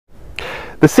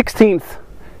The 16th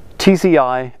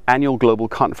TCI Annual Global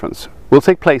Conference will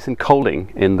take place in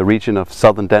Kolding in the region of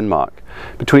southern Denmark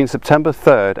between September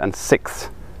 3rd and 6th,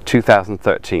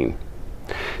 2013.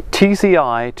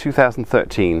 TCI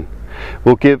 2013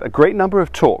 will give a great number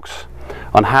of talks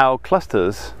on how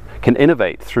clusters can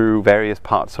innovate through various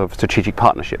parts of strategic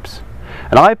partnerships.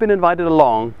 And I've been invited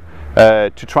along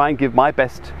to try and give my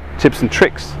best tips and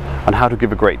tricks on how to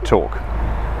give a great talk.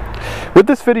 With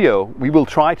this video, we will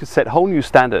try to set whole new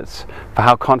standards for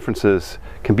how conferences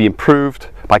can be improved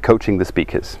by coaching the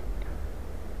speakers.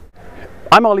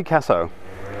 I'm Ole Kassow,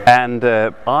 and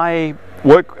I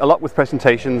work a lot with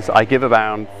presentations. I give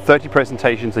around 30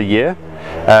 presentations a year,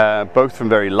 both from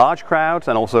very large crowds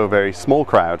and also very small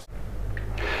crowds.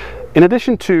 In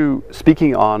addition to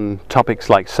speaking on topics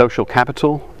like social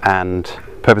capital and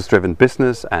purpose-driven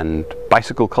business and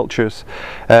bicycle cultures,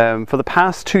 for the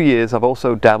past 2 years I've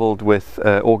also dabbled with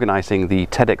organizing the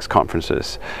TEDx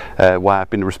conferences, where I've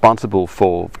been responsible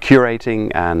for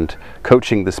curating and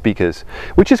coaching the speakers,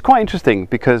 which is quite interesting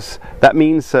because that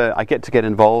means I get to get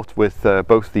involved with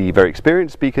both the very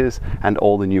experienced speakers and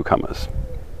all the newcomers.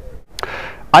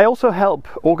 I also help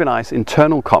organize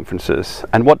internal conferences,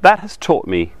 and what that has taught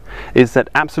me is that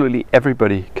absolutely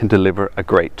everybody can deliver a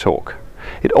great talk.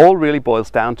 It all really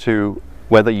boils down to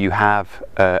whether you have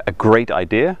a great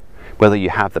idea, whether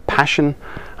you have the passion,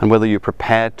 and whether you're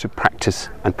prepared to practice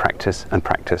and practice and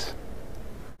practice.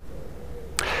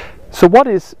 So what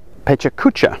is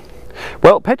Pecha-Kucha?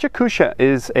 Well, Pecha-Kucha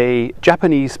is a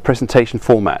Japanese presentation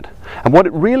format, and what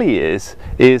it really is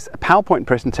a PowerPoint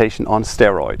presentation on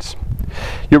steroids.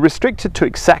 You're restricted to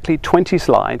exactly 20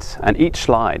 slides, and each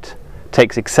slide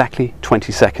takes exactly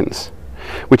 20 seconds.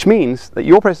 Which means that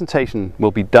your presentation will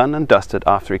be done and dusted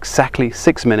after exactly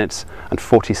 6 minutes and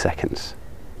 40 seconds.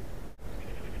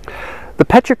 The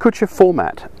Pecha-Kucha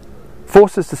format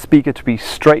forces the speaker to be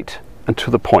straight and to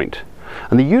the point,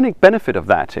 and the unique benefit of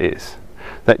that is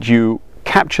that you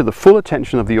capture the full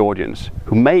attention of the audience,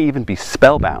 who may even be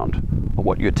spellbound on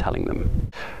what you're telling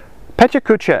them.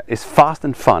 Pecha-Kucha is fast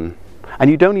and fun, and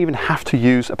you don't even have to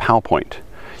use a PowerPoint.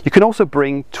 You can also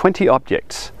bring 20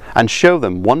 objects and show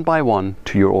them one by one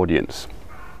to your audience.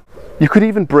 You could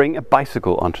even bring a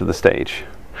bicycle onto the stage,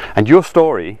 and your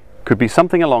story could be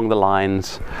something along the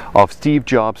lines of Steve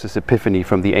Jobs' epiphany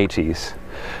from the 80s,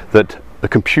 that the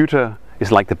computer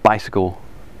is like the bicycle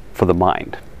for the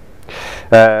mind.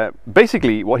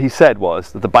 Basically what he said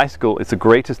was that the bicycle is the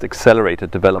greatest accelerator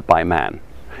developed by man.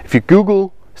 If you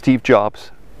Google Steve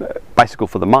Jobs bicycle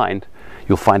for the mind,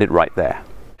 you'll find it right there.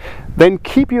 Then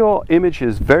keep your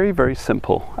images very, very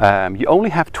simple. You only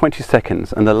have 20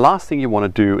 seconds, and the last thing you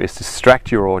want to do is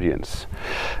distract your audience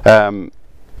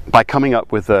by coming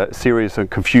up with a series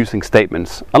of confusing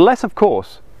statements, unless of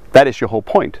course that is your whole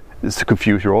point, is to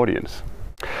confuse your audience.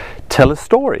 Tell a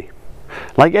story.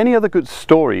 Like any other good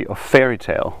story or fairy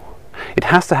tale, it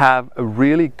has to have a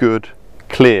really good,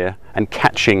 clear and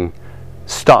catching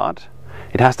start.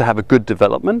 It has to have a good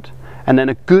development, and then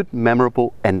a good,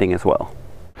 memorable ending as well.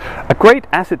 A great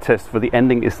acid test for the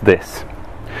ending is this.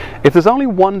 If there's only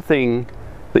one thing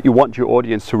that you want your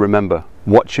audience to remember,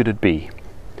 what should it be?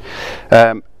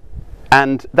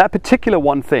 And that particular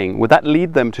one thing, would that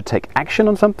lead them to take action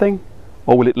on something,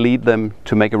 or will it lead them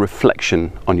to make a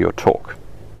reflection on your talk?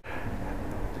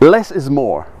 Less is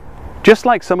more. Just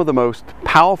like some of the most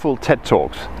powerful TED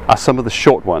Talks are some of the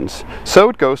short ones, so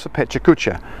it goes for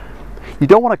Pecha-Kucha. You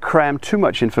don't want to cram too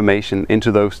much information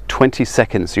into those 20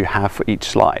 seconds you have for each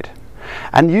slide.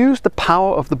 And use the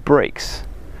power of the breaks.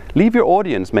 Leave your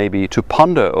audience maybe to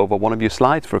ponder over one of your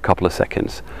slides for a couple of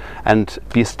seconds and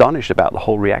be astonished about the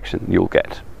whole reaction you'll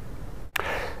get.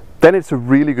 Then it's a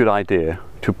really good idea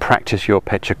to practice your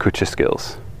Pecha-Kucha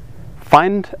skills.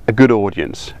 Find a good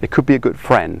audience. It could be a good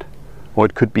friend, or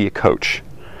it could be a coach,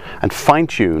 and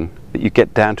fine-tune that you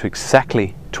get down to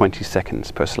exactly 20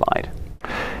 seconds per slide.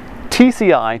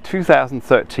 TCI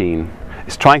 2013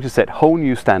 is trying to set whole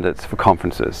new standards for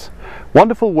conferences.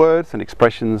 Wonderful words and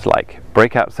expressions like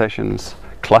breakout sessions,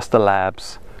 cluster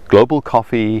labs, global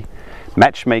coffee,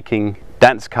 matchmaking,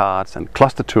 dance cards and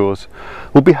cluster tours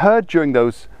will be heard during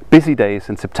those busy days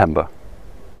in September.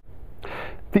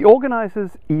 The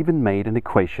organizers even made an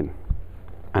equation,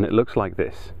 and it looks like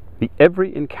this: the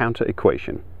every encounter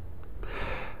equation.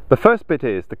 The first bit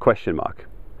is the question mark.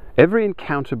 Every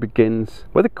encounter begins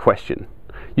with a question.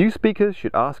 You speakers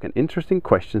should ask an interesting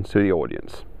question to the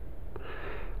audience.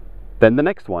 Then the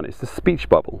next one is the speech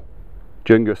bubble.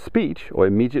 During your speech, or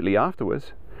immediately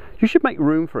afterwards, you should make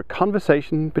room for a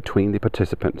conversation between the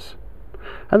participants.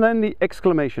 And then the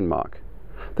exclamation mark.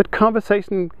 That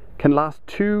conversation can last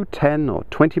 2, 10 or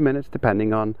 20 minutes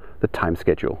depending on the time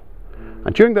schedule.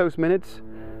 And during those minutes,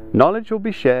 knowledge will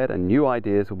be shared and new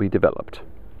ideas will be developed.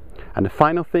 And the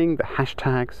final thing, the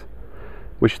hashtags,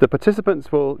 which the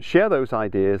participants will share those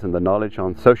ideas and the knowledge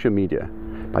on social media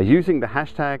by using the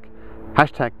hashtag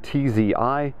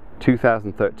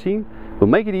TCI2013 will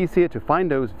make it easier to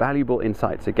find those valuable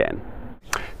insights again.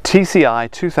 TCI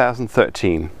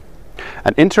 2013,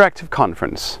 an interactive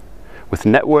conference with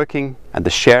networking and the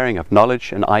sharing of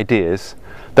knowledge and ideas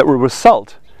that will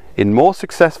result in more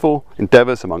successful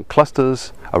endeavors among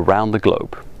clusters around the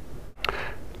globe.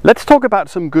 Let's talk about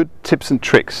some good tips and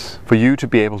tricks for you to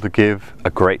be able to give a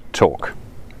great talk.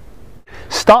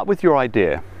 Start with your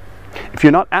idea. If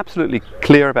you're not absolutely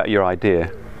clear about your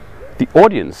idea, the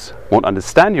audience won't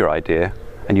understand your idea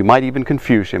and you might even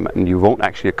confuse him and you won't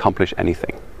actually accomplish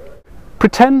anything.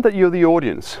 Pretend that you're the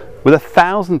audience with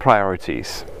 1,000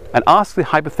 priorities and ask the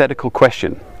hypothetical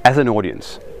question as an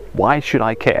audience, why should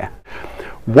I care?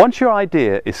 Once your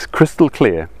idea is crystal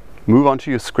clear, move on to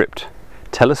your script,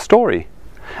 tell a story,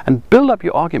 and build up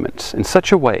your arguments in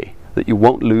such a way that you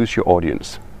won't lose your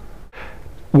audience.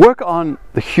 Work on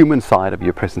the human side of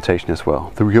your presentation as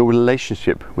well, your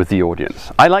relationship with the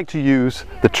audience. I like to use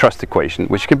the trust equation,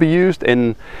 which can be used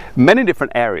in many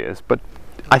different areas, but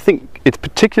I think it's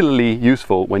particularly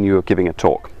useful when you're giving a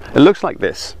talk. It looks like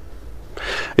this.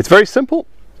 It's very simple.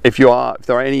 If there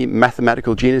are any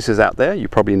mathematical geniuses out there, you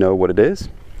probably know what it is.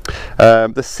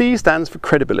 The C stands for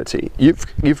credibility.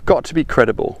 You've got to be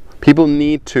credible. People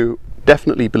need to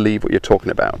definitely believe what you're talking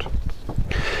about.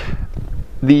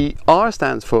 The R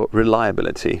stands for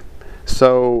reliability.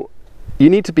 So you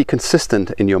need to be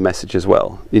consistent in your message as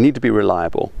well. You need to be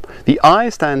reliable. The I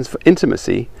stands for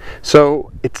intimacy.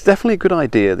 So it's definitely a good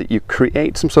idea that you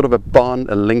create some sort of a bond,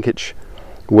 a linkage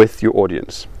with your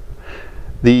audience.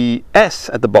 The S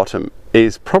at the bottom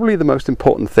is probably the most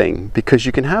important thing because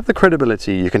you can have the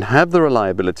credibility, you can have the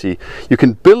reliability, you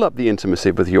can build up the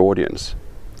intimacy with your audience.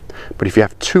 But if you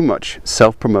have too much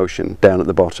self-promotion down at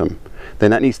the bottom, then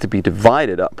that needs to be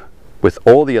divided up with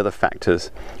all the other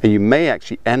factors, and you may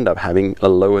actually end up having a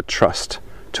lower trust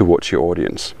towards your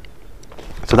audience.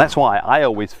 So that's why I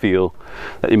always feel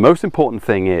that the most important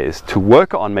thing is to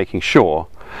work on making sure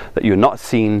that you're not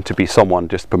seen to be someone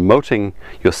just promoting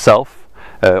yourself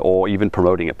or even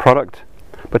promoting a product,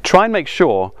 but try and make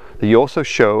sure that you also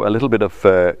show a little bit of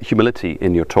humility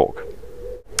in your talk.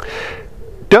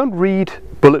 Don't read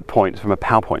bullet points from a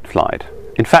PowerPoint slide.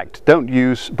 In fact, don't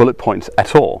use bullet points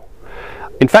at all.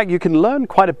 In fact, you can learn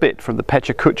quite a bit from the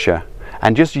Pecha Kucha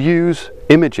and just use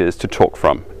images to talk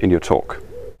from in your talk.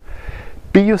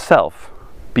 Be yourself,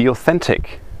 be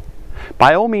authentic.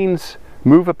 By all means,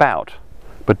 move about,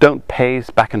 but don't pace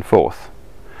back and forth.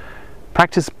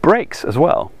 Practice breaks as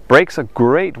well. Breaks are a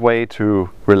great way to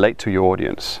relate to your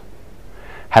audience.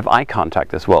 Have eye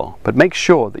contact as well, but make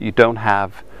sure that you don't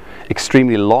have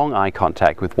extremely long eye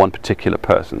contact with one particular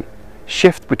person.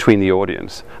 Shift between the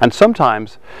audience and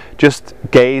sometimes just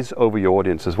gaze over your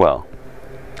audience as well.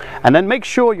 And then make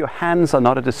sure your hands are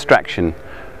not a distraction.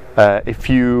 If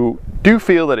you do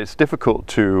feel that it's difficult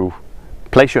to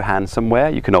place your hands somewhere,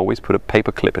 you can always put a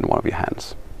paper clip in one of your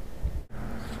hands.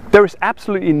 There is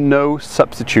absolutely no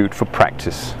substitute for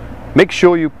practice. Make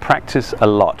sure you practice a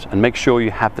lot and make sure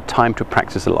you have the time to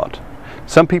practice a lot.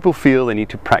 Some people feel they need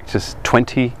to practice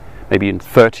 20, maybe in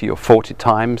 30 or 40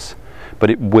 times, but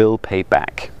it will pay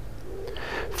back.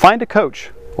 Find a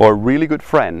coach or a really good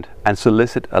friend and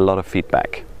solicit a lot of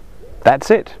feedback.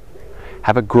 That's it.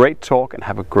 Have a great talk and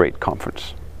have a great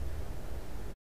conference.